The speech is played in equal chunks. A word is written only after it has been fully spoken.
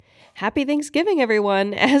Happy Thanksgiving,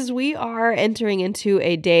 everyone. As we are entering into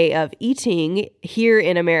a day of eating here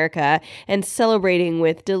in America and celebrating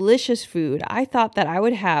with delicious food, I thought that I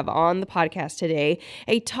would have on the podcast today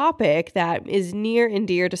a topic that is near and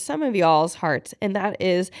dear to some of y'all's hearts, and that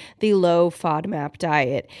is the low FODMAP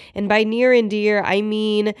diet. And by near and dear, I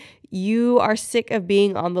mean you are sick of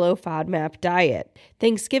being on the low FODMAP diet.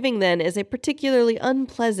 Thanksgiving then is a particularly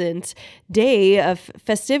unpleasant day of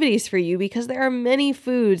festivities for you because there are many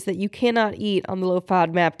foods that you cannot eat on the low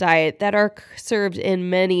FODMAP diet that are served in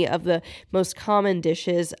many of the most common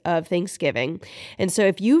dishes of Thanksgiving. And so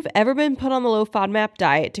if you've ever been put on the low FODMAP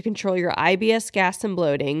diet to control your IBS, gas, and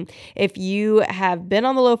bloating, if you have been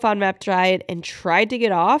on the low FODMAP diet and tried to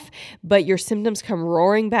get off, but your symptoms come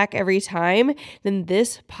roaring back every time, then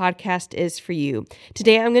this podcast is for you.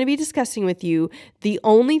 Today, I'm going to be discussing with you the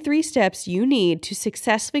only 3 steps you need to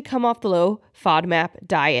successfully come off the low FODMAP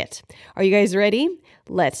diet. Are you guys ready?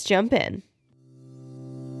 Let's jump in.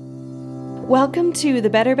 Welcome to the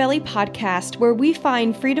Better Belly podcast, where we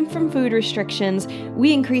find freedom from food restrictions,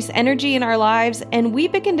 we increase energy in our lives, and we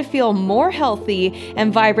begin to feel more healthy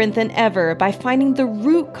and vibrant than ever by finding the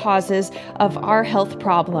root causes of our health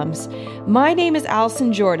problems. My name is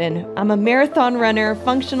Allison Jordan. I'm a marathon runner,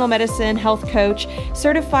 functional medicine health coach,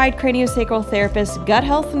 certified craniosacral therapist, gut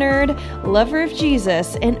health nerd, lover of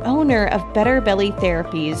Jesus, and owner of Better Belly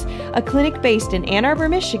Therapies, a clinic based in Ann Arbor,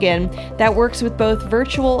 Michigan that works with both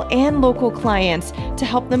virtual and local clients to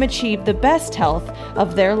help them achieve the best health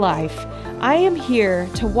of their life. I am here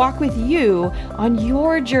to walk with you on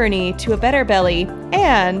your journey to a better belly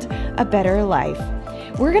and a better life.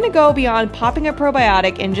 We're going to go beyond popping a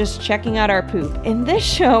probiotic and just checking out our poop. In this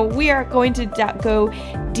show, we are going to go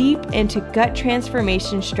deep into gut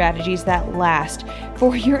transformation strategies that last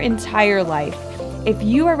for your entire life. If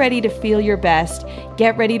you are ready to feel your best,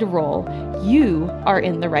 get ready to roll. You are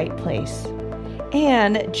in the right place.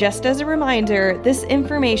 And just as a reminder, this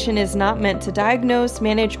information is not meant to diagnose,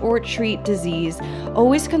 manage, or treat disease.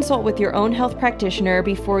 Always consult with your own health practitioner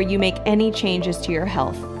before you make any changes to your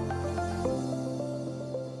health.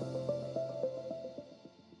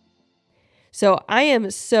 So I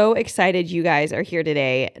am so excited you guys are here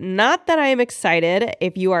today. Not that I am excited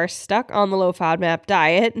if you are stuck on the low FODMAP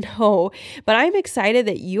diet, no, but I'm excited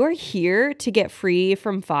that you are here to get free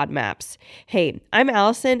from FODMAPs. Hey, I'm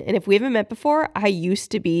Allison, and if we haven't met before, I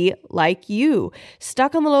used to be like you,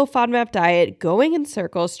 stuck on the low FODMAP diet, going in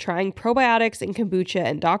circles, trying probiotics and kombucha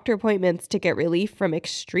and doctor appointments to get relief from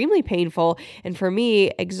extremely painful, and for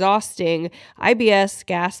me, exhausting IBS,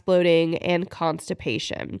 gas, bloating, and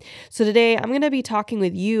constipation. So today, I'm going to be talking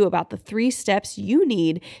with you about the 3 steps you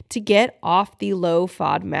need to get off the low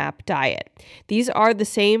FODMAP diet. These are the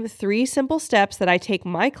same 3 simple steps that I take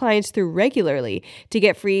my clients through regularly to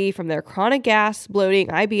get free from their chronic gas, bloating,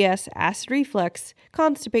 IBS, acid reflux,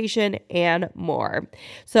 constipation, and more.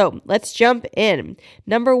 So let's jump in.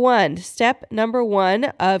 Step number one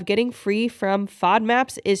of getting free from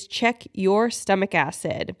FODMAPs is check your stomach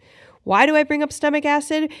acid. Why do I bring up stomach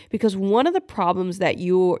acid? Because one of the problems that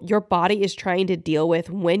your body is trying to deal with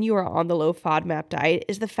when you are on the low FODMAP diet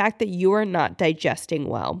is the fact that you are not digesting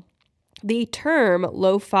well. The term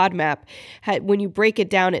low FODMAP, when you break it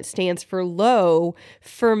down, it stands for low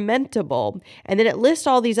fermentable. And then it lists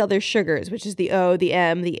all these other sugars, which is the O, the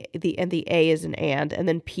M, the and the A is an and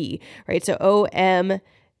then P, right? So O, M,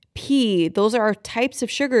 P, those are types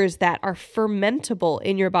of sugars that are fermentable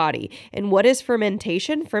in your body. And what is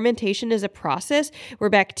fermentation? Fermentation is a process where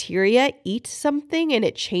bacteria eat something and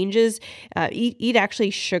it changes, eat actually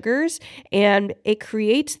sugars, and it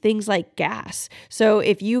creates things like gas. So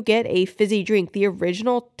if you get a fizzy drink, the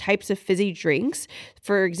original types of fizzy drinks,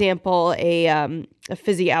 for example, a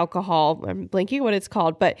fizzy alcohol, I'm blanking what it's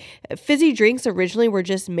called, but fizzy drinks originally were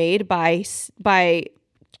just made by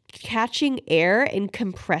catching air and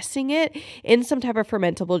compressing it in some type of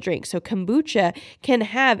fermentable drink. So kombucha can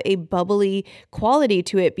have a bubbly quality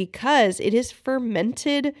to it because it is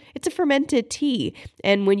fermented. It's a fermented tea.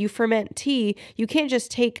 And when you ferment tea, you can't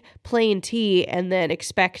just take plain tea and then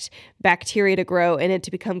expect bacteria to grow and it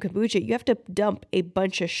to become kombucha. You have to dump a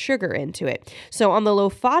bunch of sugar into it. So on the low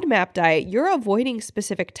FODMAP diet, you're avoiding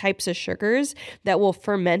specific types of sugars that will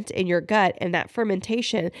ferment in your gut, and that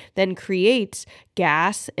fermentation then creates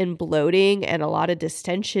gas and bloating and a lot of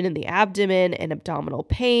distension in the abdomen and abdominal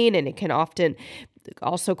pain, and it can often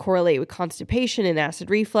also correlate with constipation and acid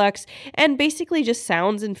reflux, and basically just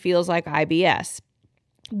sounds and feels like IBS.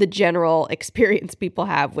 the general experience people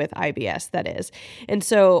have with IBS, that is. And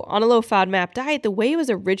so on a low FODMAP diet, the way it was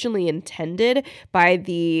originally intended by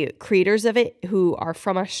the creators of it, who are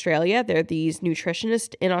from Australia, they're these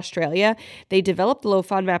nutritionists in Australia, they developed the low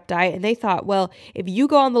FODMAP diet and they thought, well, if you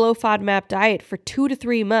go on the low FODMAP diet for 2 to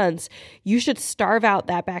 3 months, you should starve out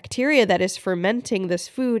that bacteria that is fermenting this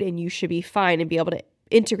food and you should be fine and be able to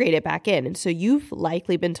integrate it back in. And so you've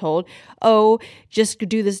likely been told, oh, just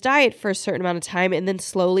do this diet for a certain amount of time and then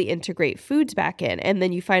slowly integrate foods back in. And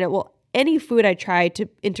then you find out, well, any food I try to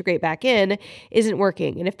integrate back in isn't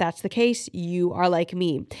working. And if that's the case, you are like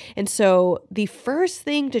me. And so the first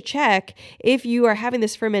thing to check if you are having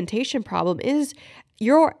this fermentation problem is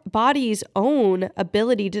your body's own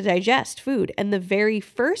ability to digest food. And the very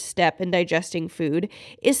first step in digesting food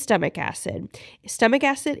is stomach acid. Stomach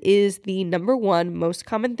acid is the number one most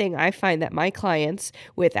common thing I find that my clients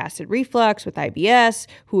with acid reflux, with IBS,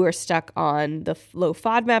 who are stuck on the low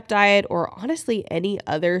FODMAP diet, or honestly any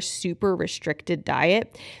other super restricted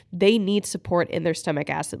diet, they need support in their stomach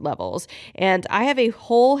acid levels. And I have a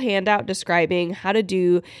whole handout describing how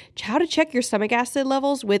to check your stomach acid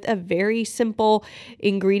levels with a very simple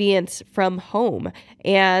ingredients from home.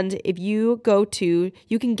 And if you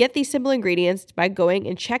can get these simple ingredients by going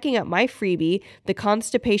and checking out my freebie, the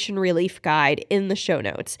Constipation Relief Guide, in the show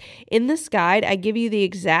notes. In this guide, I give you the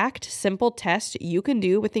exact simple test you can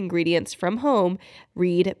do with ingredients from home.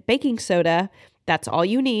 Read baking soda. That's all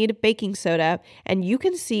you need, baking soda, and you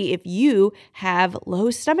can see if you have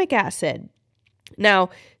low stomach acid. Now,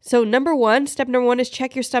 so step number one is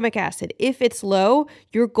check your stomach acid. If it's low,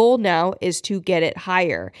 your goal now is to get it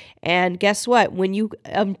higher. And guess what? When you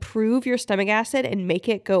improve your stomach acid and make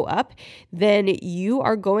it go up, then you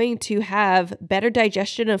are going to have better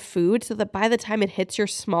digestion of food so that by the time it hits your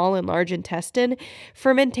small and large intestine,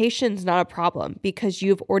 fermentation's not a problem because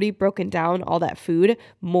you've already broken down all that food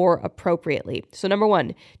more appropriately. So number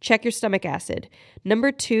one, check your stomach acid.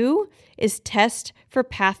 Number two is test for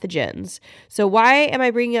pathogens. So why am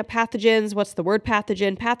I bringing up pathogens? What's the word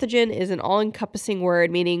pathogen? Pathogen is an all-encompassing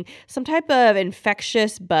word, meaning some type of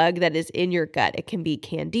infectious bug that is in your gut. It can be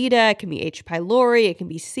candida, it can be H. pylori, it can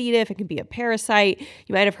be C. diff, it can be a parasite.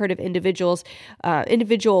 You might have heard of individual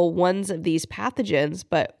ones of these pathogens,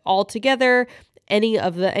 but altogether,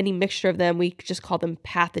 any mixture of them, we just call them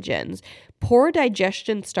pathogens. Poor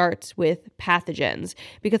digestion starts with pathogens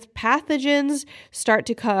because pathogens start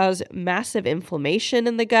to cause massive inflammation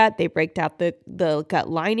in the gut. They break down the gut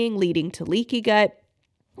lining, leading to leaky gut.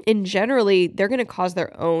 And generally, they're going to cause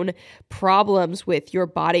their own problems with your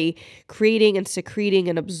body creating and secreting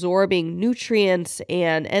and absorbing nutrients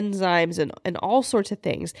and enzymes and all sorts of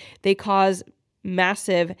things. They cause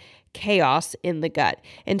massive chaos in the gut.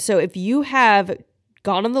 And so if you have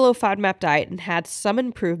gone on the low FODMAP diet and had some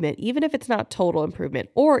improvement, even if it's not total improvement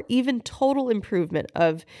or even total improvement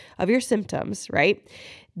of your symptoms, right?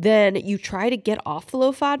 Then you try to get off the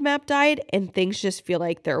low FODMAP diet and things just feel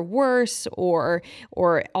like they're worse or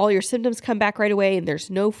all your symptoms come back right away and there's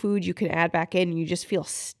no food you can add back in and you just feel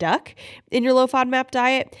stuck in your low FODMAP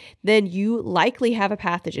diet, then you likely have a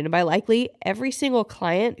pathogen. And by likely, every single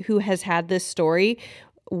client who has had this story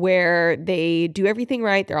where they do everything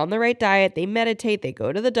right, they're on the right diet, they meditate, they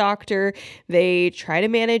go to the doctor, they try to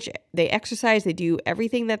manage, they exercise, they do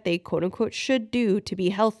everything that they quote unquote should do to be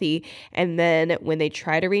healthy. And then when they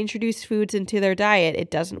try to reintroduce foods into their diet, it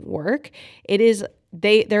doesn't work.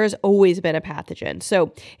 There has always been a pathogen.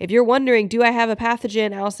 So if you're wondering, do I have a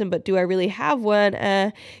pathogen, Allison, but do I really have one?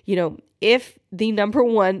 If the number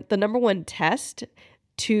one test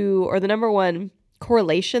or the number one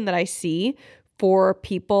correlation that I see for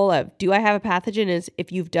people of do I have a pathogen is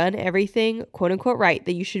if you've done everything quote unquote right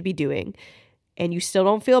that you should be doing and you still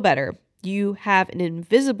don't feel better, you have an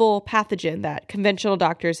invisible pathogen that conventional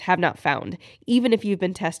doctors have not found, even if you've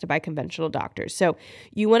been tested by conventional doctors. So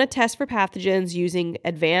you want to test for pathogens using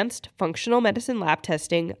advanced functional medicine lab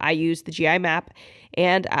testing. I use the GI map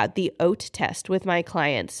and the OAT test with my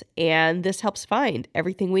clients, and this helps find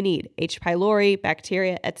everything we need, H. pylori,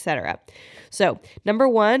 bacteria, etc. So number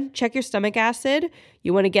one, check your stomach acid.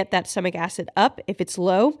 You want to get that stomach acid up if it's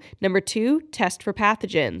low. Number two, test for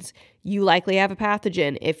pathogens. You likely have a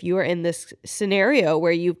pathogen if you are in this scenario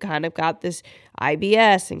where you've kind of got this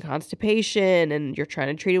IBS and constipation and you're trying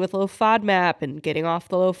to treat it with low FODMAP and getting off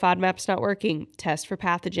the low FODMAP's not working. Test for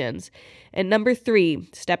pathogens. And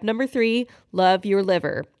step number three, love your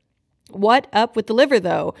liver. What up with the liver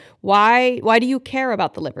though? Why do you care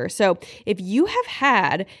about the liver? So if you have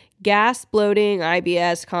had gas, bloating,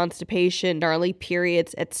 IBS, constipation, gnarly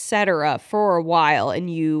periods, etc. for a while,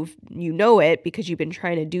 and you know it because you've been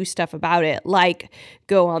trying to do stuff about it, like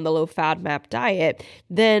go on the low FODMAP diet,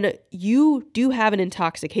 then you do have an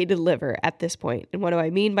intoxicated liver at this point. And what do I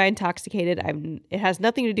mean by intoxicated? It has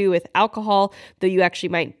nothing to do with alcohol, though you actually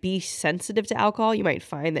might be sensitive to alcohol. You might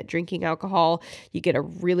find that drinking alcohol, you get a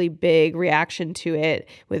really big reaction to it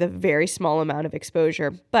with a very small amount of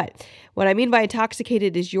exposure. But what I mean by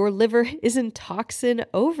intoxicated is your liver is in toxin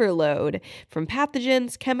overload from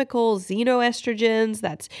pathogens, chemicals, xenoestrogens,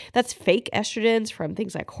 that's fake estrogens from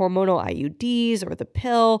things like hormonal IUDs or the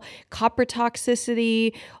pill, copper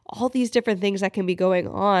toxicity, all these different things that can be going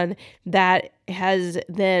on that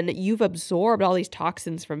you've absorbed all these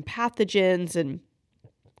toxins from pathogens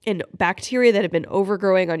and bacteria that have been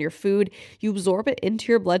overgrowing on your food. You absorb it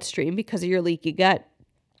into your bloodstream because of your leaky gut,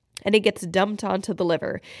 and it gets dumped onto the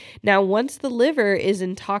liver. Now, once the liver is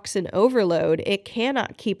in toxin overload, it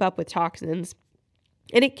cannot keep up with toxins,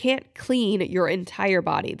 and it can't clean your entire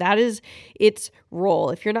body. That is its role.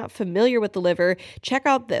 If you're not familiar with the liver, check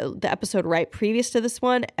out the episode right previous to this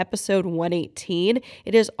one, episode 118.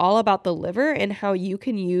 It is all about the liver and how you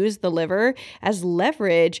can use the liver as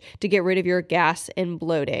leverage to get rid of your gas and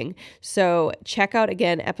bloating. So check out,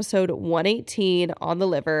 again, episode 118 on the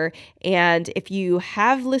liver. And if you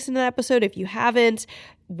have listened to that episode, if you haven't,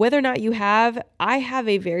 whether or not you have, I have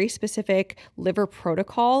a very specific liver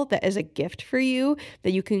protocol that is a gift for you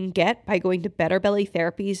that you can get by going to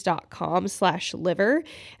betterbellytherapies.com/liver.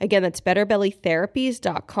 Again, that's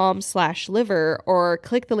betterbellytherapies.com/liver, or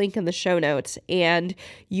click the link in the show notes and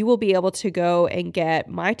you will be able to go and get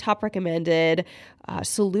my top recommended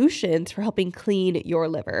solutions for helping clean your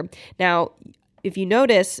liver. Now, if you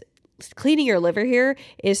notice, cleaning your liver here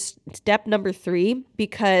is step number 3,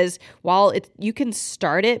 because while you can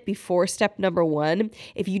start it before step number 1,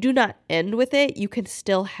 if you do not end with it, you can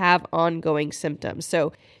still have ongoing symptoms.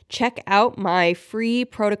 So check out my free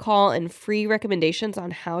protocol and free recommendations on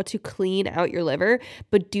how to clean out your liver,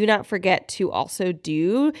 but do not forget to also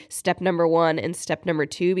do step number 1 and step number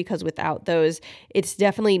 2, because without those, it's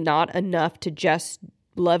definitely not enough to just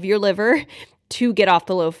love your liver to get off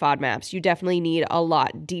the low FODMAPs. You definitely need a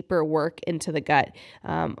lot deeper work into the gut,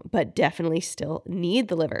 but definitely still need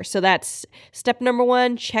the liver. So that's step number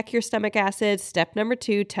 1, check your stomach acids. Step number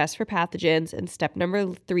 2, test for pathogens. And step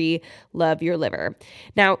number 3, love your liver.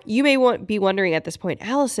 Now, you may be wondering at this point,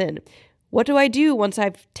 Allison, what do I do once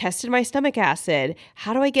I've tested my stomach acid?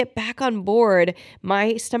 How do I get back on board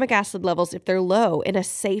my stomach acid levels if they're low in a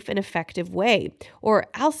safe and effective way? Or,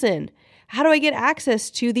 Allison, how do I get access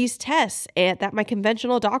to these tests that my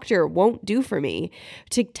conventional doctor won't do for me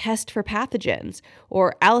to test for pathogens?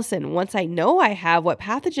 Or, Allison, once I know I have what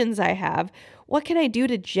pathogens I have, what can I do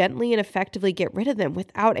to gently and effectively get rid of them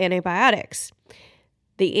without antibiotics?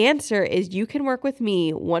 The answer is you can work with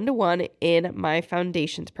me one-to-one in my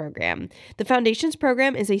Foundations program. The Foundations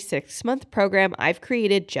program is a 6-month program I've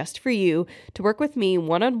created just for you to work with me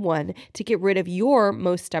one-on-one to get rid of your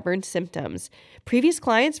most stubborn symptoms. Previous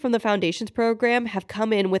clients from the Foundations program have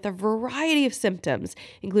come in with a variety of symptoms,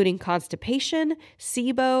 including constipation,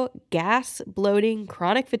 SIBO, gas, bloating,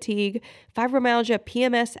 chronic fatigue, fibromyalgia,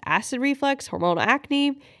 PMS, acid reflux, hormonal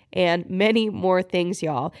acne, and many more things,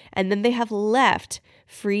 y'all. And then they have left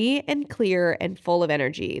free and clear and full of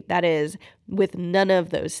energy. That is, with none of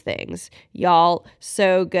those things. Y'all,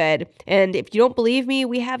 so good. And if you don't believe me,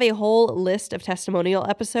 we have a whole list of testimonial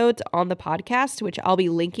episodes on the podcast, which I'll be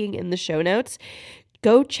linking in the show notes.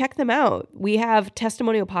 Go check them out. We have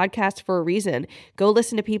testimonial podcasts for a reason. Go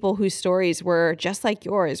listen to people whose stories were just like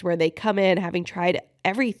yours, where they come in having tried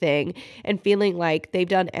everything and feeling like they've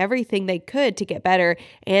done everything they could to get better,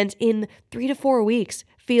 and in 3 to 4 weeks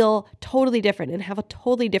feel totally different and have a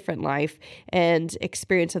totally different life and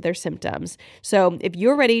experience of their symptoms. So if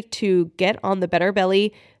you're ready to get on the Better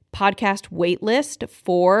Belly podcast waitlist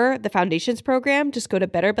for the Foundations program, just go to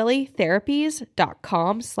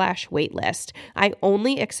betterbellytherapies.com/waitlist. I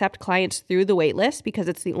only accept clients through the waitlist because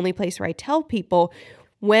it's the only place where I tell people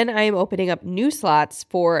when I am opening up new slots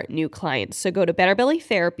for new clients. So go to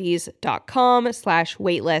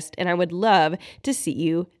betterbellytherapies.com/waitlist, and I would love to see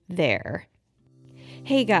you there.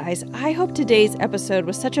 Hey guys, I hope today's episode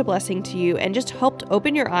was such a blessing to you and just helped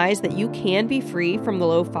open your eyes that you can be free from the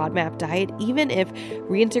low FODMAP diet even if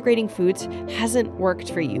reintegrating foods hasn't worked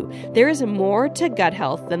for you. There is more to gut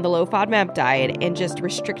health than the low FODMAP diet and just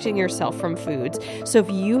restricting yourself from foods. So if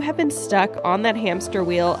you have been stuck on that hamster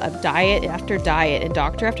wheel of diet after diet and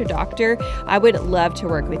doctor after doctor, I would love to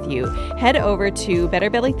work with you. Head over to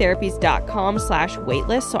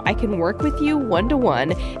betterbellytherapies.com/waitlist so I can work with you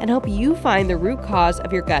one-to-one and help you find the root cause cause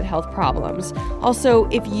of your gut health problems. Also,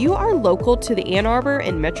 if you are local to the Ann Arbor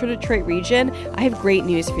and Metro Detroit region, I have great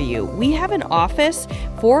news for you. We have an office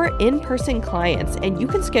for in-person clients, and you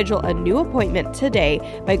can schedule a new appointment today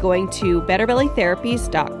by going to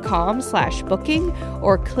betterbellytherapies.com/booking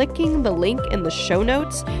or clicking the link in the show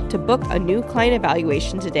notes to book a new client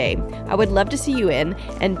evaluation today. I would love to see you in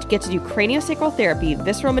and get to do craniosacral therapy,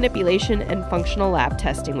 visceral manipulation, and functional lab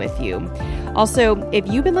testing with you. Also, if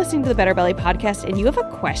you've been listening to the Better Belly podcast and you have a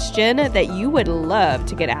question that you would love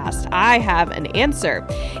to get asked, I have an answer.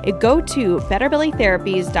 Go to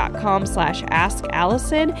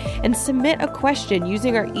betterbellytherapies.com/askallison and submit a question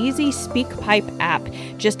using our easy SpeakPipe app.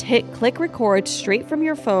 Just hit click record straight from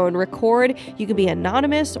your phone, record. You can be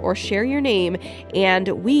anonymous or share your name, and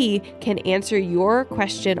we can answer your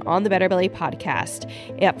question on the Better Belly podcast.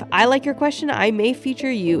 If I like your question, I may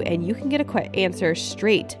feature you and you can get an answer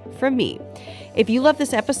straight from me. If you love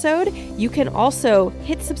this episode, you can also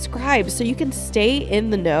hit subscribe so you can stay in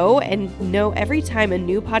the know and know every time a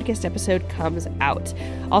new podcast episode comes out.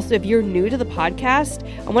 Also, if you're new to the podcast,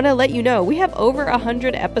 I want to let you know we have over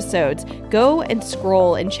 100 episodes. Go and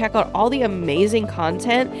scroll and check out all the amazing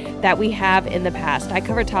content that we have in the past. I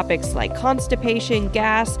cover topics like constipation,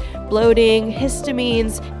 gas, bloating,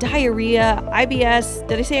 histamines, diarrhea, IBS.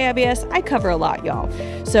 Did I say IBS? I cover a lot, y'all.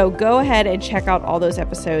 So go ahead and check out all those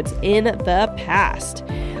episodes in the past.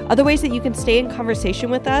 Other ways that you can stay in conversation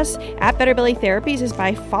with us at Better Belly Therapies is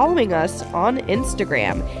by following us on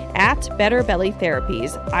Instagram at Better Belly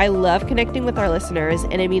Therapies. I love connecting with our listeners,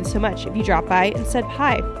 and it means so much if you drop by and said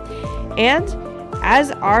hi. And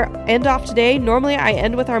as our end off today, normally I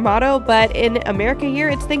end with our motto, but in America here,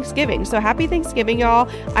 it's Thanksgiving. So happy Thanksgiving, y'all.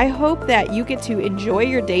 I hope that you get to enjoy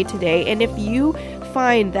your day today. And if you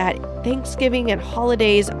find that Thanksgiving and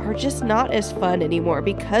holidays are just not as fun anymore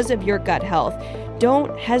because of your gut health,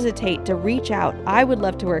 don't hesitate to reach out. I would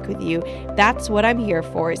love to work with you. That's what I'm here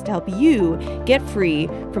for, is to help you get free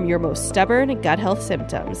from your most stubborn gut health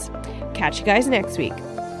symptoms. Catch you guys next week.